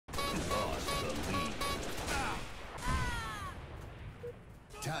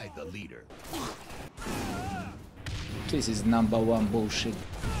Tied the leader. This is #1 bullshit.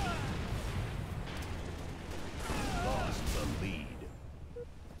 Lost the lead.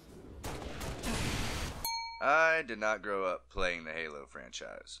 I did not grow up playing the Halo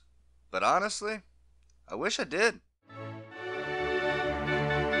franchise. But honestly, I wish I did.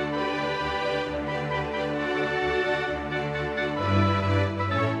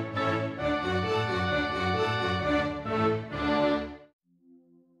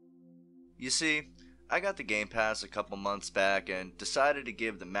 You see, I got the Game Pass a couple months back and decided to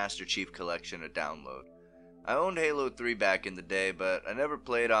give the Master Chief Collection a download. I owned Halo 3 back in the day, but I never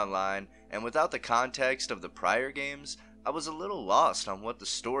played online, and without the context of the prior games, I was a little lost on what the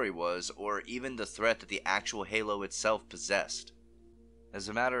story was or even the threat that the actual Halo itself possessed. As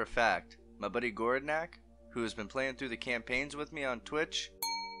a matter of fact, my buddy GORIDNAK, who has been playing through the campaigns with me on Twitch,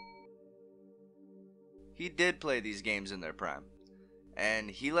 he did play these games in their prime.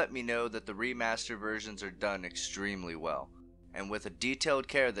 And he let me know that the remaster versions are done extremely well, and with a detailed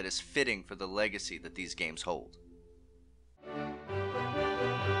care that is fitting for the legacy that these games hold.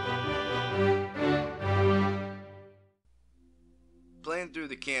 Playing through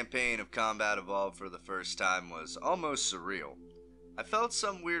the campaign of Combat Evolved for the first time was almost surreal. I felt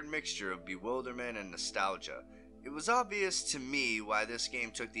some weird mixture of bewilderment and nostalgia. It was obvious to me why this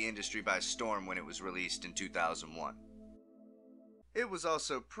game took the industry by storm when it was released in 2001. It was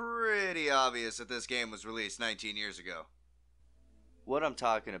also pretty obvious that this game was released 19 years ago. What I'm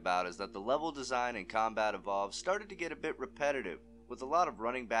talking about is that the level design in Combat Evolved started to get a bit repetitive, with a lot of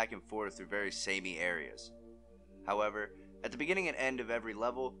running back and forth through very samey areas. However, at the beginning and end of every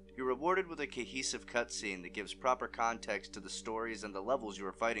level, you're rewarded with a cohesive cutscene that gives proper context to the stories and the levels you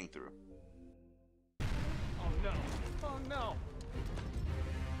are fighting through. Oh no! Oh no!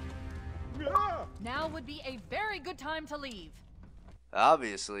 Now would be a very good time to leave.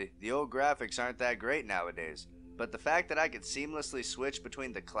 Obviously, the old graphics aren't that great nowadays, but the fact that I could seamlessly switch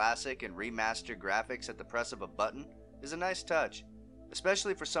between the classic and remastered graphics at the press of a button is a nice touch,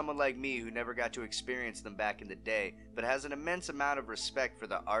 especially for someone like me who never got to experience them back in the day, but has an immense amount of respect for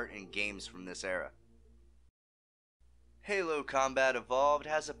the art and games from this era. Halo Combat Evolved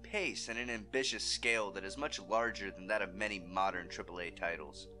has a pace and an ambitious scale that is much larger than that of many modern AAA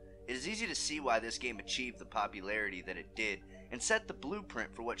titles. It is easy to see why this game achieved the popularity that it did, and set the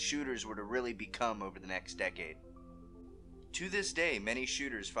blueprint for what shooters were to really become over the next decade. To this day, many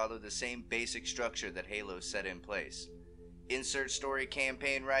shooters follow the same basic structure that Halo set in place. Insert story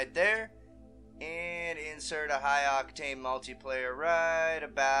campaign right there, and insert a high-octane multiplayer right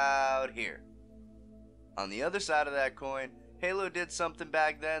about here. On the other side of that coin, Halo did something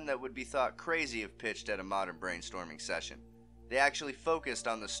back then that would be thought crazy if pitched at a modern brainstorming session. They actually focused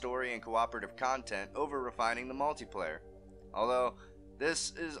on the story and cooperative content over refining the multiplayer. Although,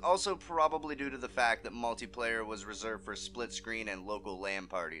 this is also probably due to the fact that multiplayer was reserved for split screen and local LAN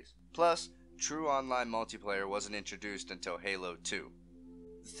parties. Plus, true online multiplayer wasn't introduced until Halo 2.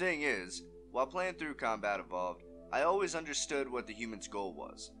 The thing is, while playing through Combat Evolved, I always understood what the human's goal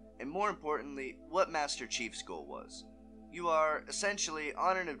was, and more importantly, what Master Chief's goal was. You are essentially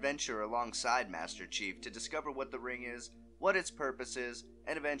on an adventure alongside Master Chief to discover what the ring is, what its purpose is,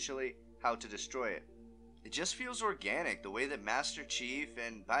 and eventually, how to destroy it. It just feels organic the way that Master Chief,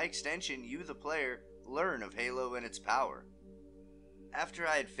 and by extension you the player, learn of Halo and its power. After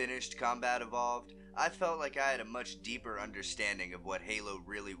I had finished Combat Evolved, I felt like I had a much deeper understanding of what Halo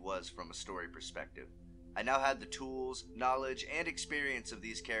really was from a story perspective. I now had the tools, knowledge, and experience of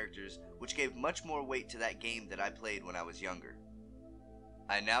these characters, which gave much more weight to that game that I played when I was younger.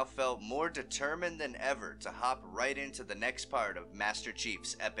 I now felt more determined than ever to hop right into the next part of Master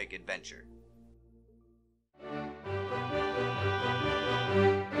Chief's epic adventure.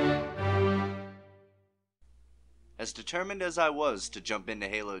 As determined as I was to jump into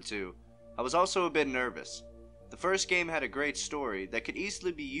Halo 2, I was also a bit nervous. The first game had a great story that could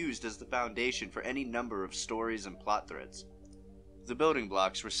easily be used as the foundation for any number of stories and plot threads. The building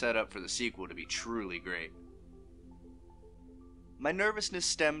blocks were set up for the sequel to be truly great. My nervousness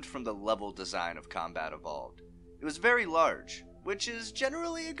stemmed from the level design of Combat Evolved. It was very large, which is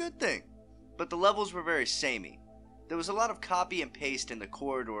generally a good thing, but the levels were very samey. There was a lot of copy and paste in the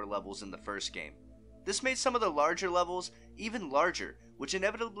corridor levels in the first game. This made some of the larger levels even larger, which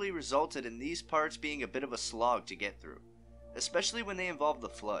inevitably resulted in these parts being a bit of a slog to get through, especially when they involved the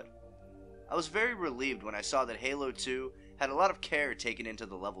Flood. I was very relieved when I saw that Halo 2 had a lot of care taken into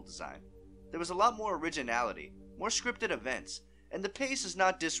the level design. There was a lot more originality, more scripted events, and the pace is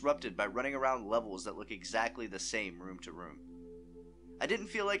not disrupted by running around levels that look exactly the same room to room. I didn't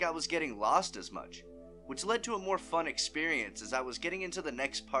feel like I was getting lost as much, which led to a more fun experience as I was getting into the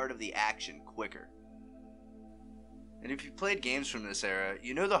next part of the action quicker. And if you played games from this era,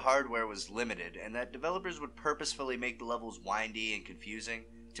 you know the hardware was limited and that developers would purposefully make the levels windy and confusing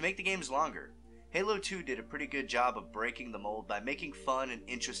to make the games longer. Halo 2 did a pretty good job of breaking the mold by making fun and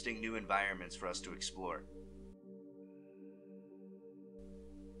interesting new environments for us to explore.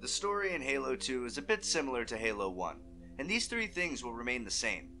 The story in Halo 2 is a bit similar to Halo 1, and these three things will remain the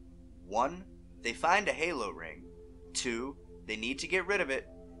same. 1. They find a Halo ring. 2. They need to get rid of it.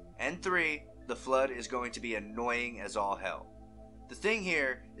 And 3. The Flood is going to be annoying as all hell. The thing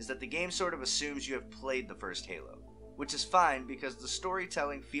here is that the game sort of assumes you have played the first Halo, which is fine because the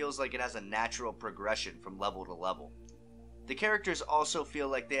storytelling feels like it has a natural progression from level to level. The characters also feel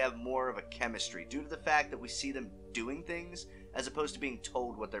like they have more of a chemistry due to the fact that we see them doing things as opposed to being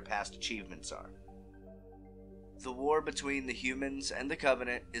told what their past achievements are. The war between the humans and the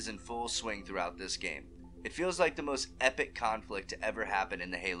Covenant is in full swing throughout this game. It feels like the most epic conflict to ever happen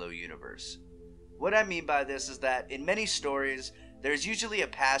in the Halo universe. What I mean by this is that in many stories, there's usually a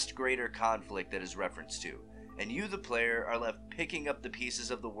past greater conflict that is referenced to, and you, the player, are left picking up the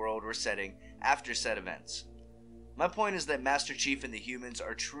pieces of the world or setting after said events. My point is that Master Chief and the humans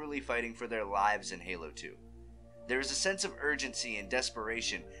are truly fighting for their lives in Halo 2. There is a sense of urgency and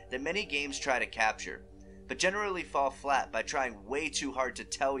desperation that many games try to capture, but generally fall flat by trying way too hard to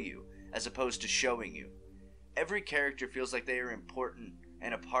tell you as opposed to showing you. Every character feels like they are important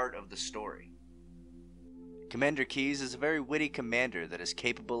and a part of the story. Commander Keyes is a very witty commander that is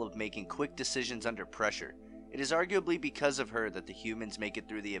capable of making quick decisions under pressure. It is arguably because of her that the humans make it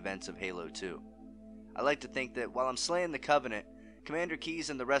through the events of Halo 2. I like to think that while I'm slaying the Covenant, Commander Keyes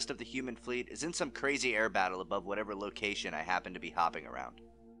and the rest of the human fleet is in some crazy air battle above whatever location I happen to be hopping around.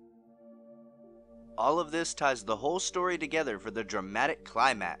 All of this ties the whole story together for the dramatic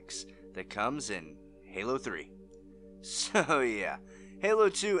climax that comes in Halo 3. So yeah, Halo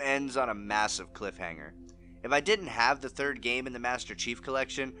 2 ends on a massive cliffhanger. If I didn't have the third game in the Master Chief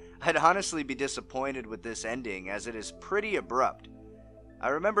Collection, I'd honestly be disappointed with this ending as it is pretty abrupt. I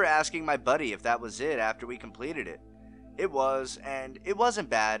remember asking my buddy if that was it after we completed it. It was, and it wasn't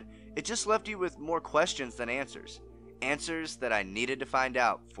bad, it just left you with more questions than answers. Answers that I needed to find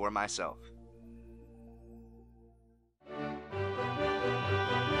out for myself.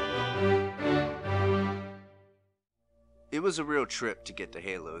 It was a real trip to get to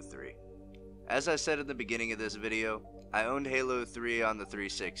Halo 3. As I said in the beginning of this video, I owned Halo 3 on the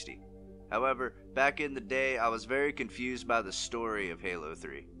 360. However, back in the day, I was very confused by the story of Halo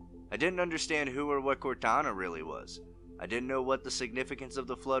 3. I didn't understand who or what Cortana really was. I didn't know what the significance of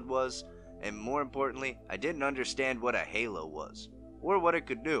the Flood was, and more importantly, I didn't understand what a Halo was, or what it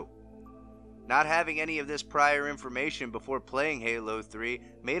could do. Not having any of this prior information before playing Halo 3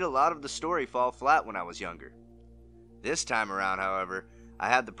 made a lot of the story fall flat when I was younger. This time around, however, I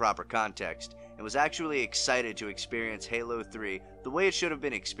had the proper context, and was actually excited to experience Halo 3 the way it should have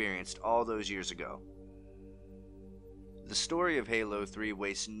been experienced all those years ago. The story of Halo 3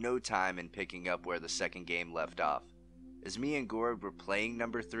 wastes no time in picking up where the second game left off. As me and Gorid were playing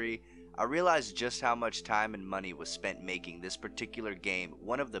number 3, I realized just how much time and money was spent making this particular game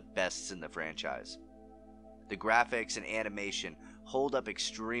one of the bests in the franchise. The graphics and animation hold up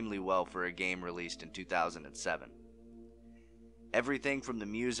extremely well for a game released in 2007. Everything from the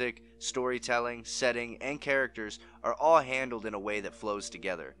music, storytelling, setting, and characters are all handled in a way that flows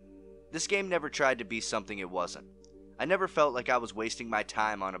together. This game never tried to be something it wasn't. I never felt like I was wasting my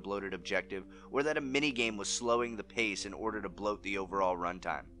time on a bloated objective, or that a minigame was slowing the pace in order to bloat the overall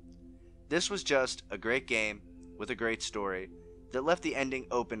runtime. This was just a great game, with a great story, that left the ending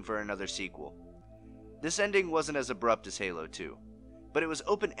open for another sequel. This ending wasn't as abrupt as Halo 2, but it was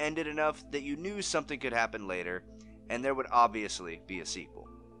open-ended enough that you knew something could happen later, and there would obviously be a sequel.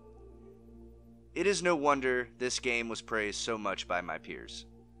 It is no wonder this game was praised so much by my peers.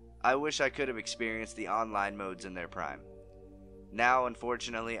 I wish I could have experienced the online modes in their prime. Now,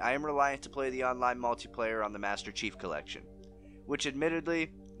 unfortunately, I am reliant to play the online multiplayer on the Master Chief Collection, which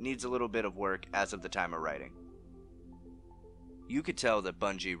admittedly needs a little bit of work as of the time of writing. You could tell that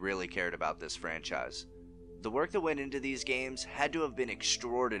Bungie really cared about this franchise. The work that went into these games had to have been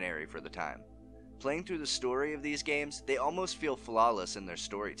extraordinary for the time. Playing through the story of these games, they almost feel flawless in their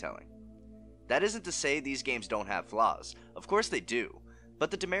storytelling. That isn't to say these games don't have flaws. Of course they do.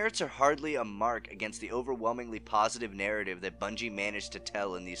 But the demerits are hardly a mark against the overwhelmingly positive narrative that Bungie managed to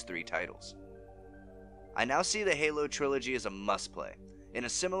tell in these three titles. I now see the Halo trilogy as a must-play, in a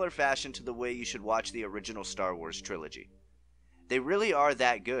similar fashion to the way you should watch the original Star Wars trilogy. They really are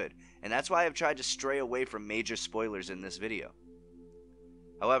that good, and that's why I've tried to stray away from major spoilers in this video.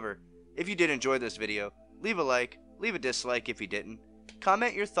 However, If you did enjoy this video, leave a like, leave a dislike if you didn't.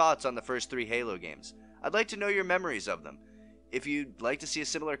 Comment your thoughts on the first 3 Halo games. I'd like to know your memories of them. If you'd like to see a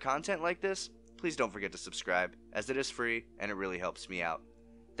similar content like this, please don't forget to subscribe, as it is free and it really helps me out.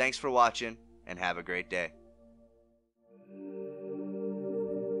 Thanks for watching, and have a great day.